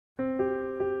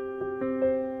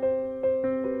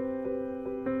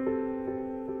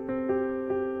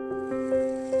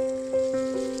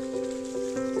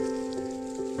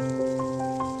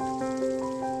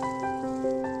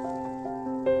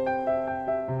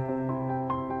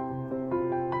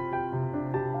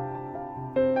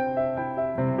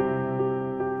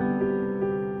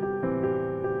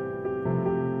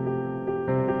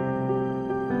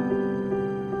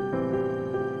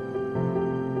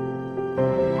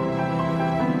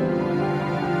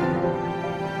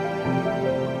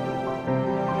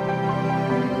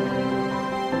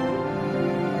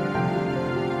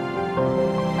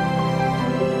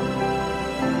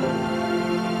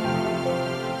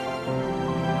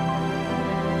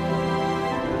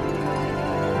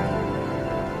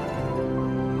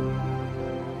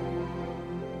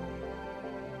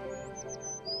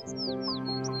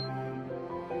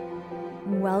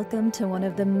Welcome to one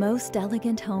of the most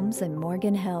elegant homes in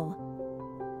Morgan Hill.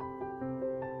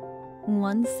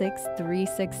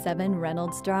 16367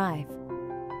 Reynolds Drive.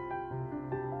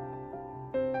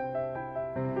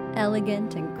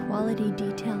 Elegant and quality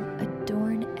detail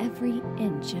adorn every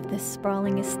inch of this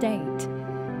sprawling estate.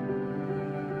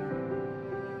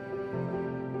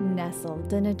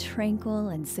 Nestled in a tranquil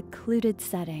and secluded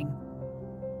setting,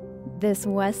 this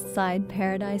West Side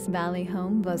Paradise Valley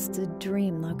home boasts a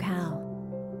dream locale.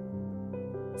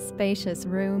 Spacious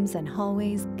rooms and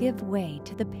hallways give way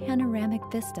to the panoramic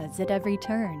vistas at every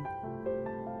turn.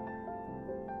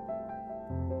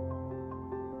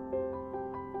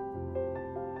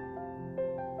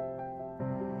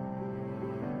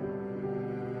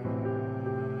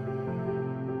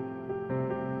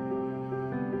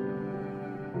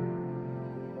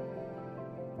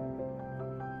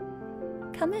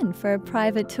 Come in for a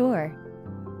private tour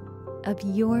of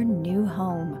your new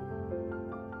home,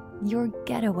 your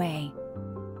getaway,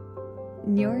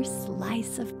 your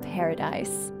slice of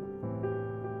paradise.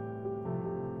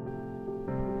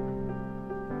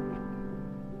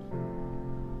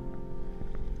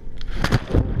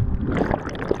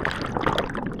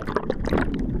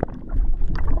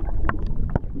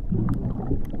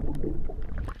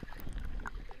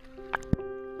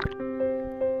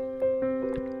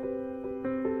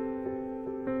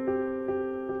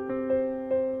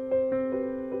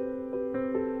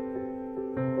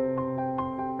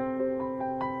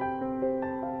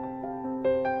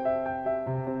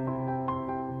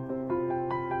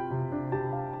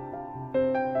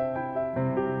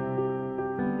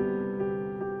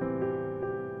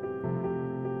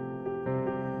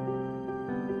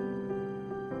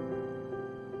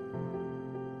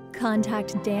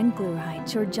 Contact Dan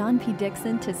Gluhite or John P.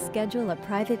 Dixon to schedule a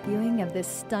private viewing of this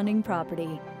stunning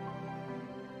property.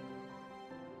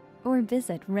 Or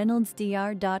visit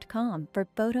reynoldsdr.com for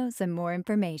photos and more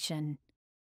information.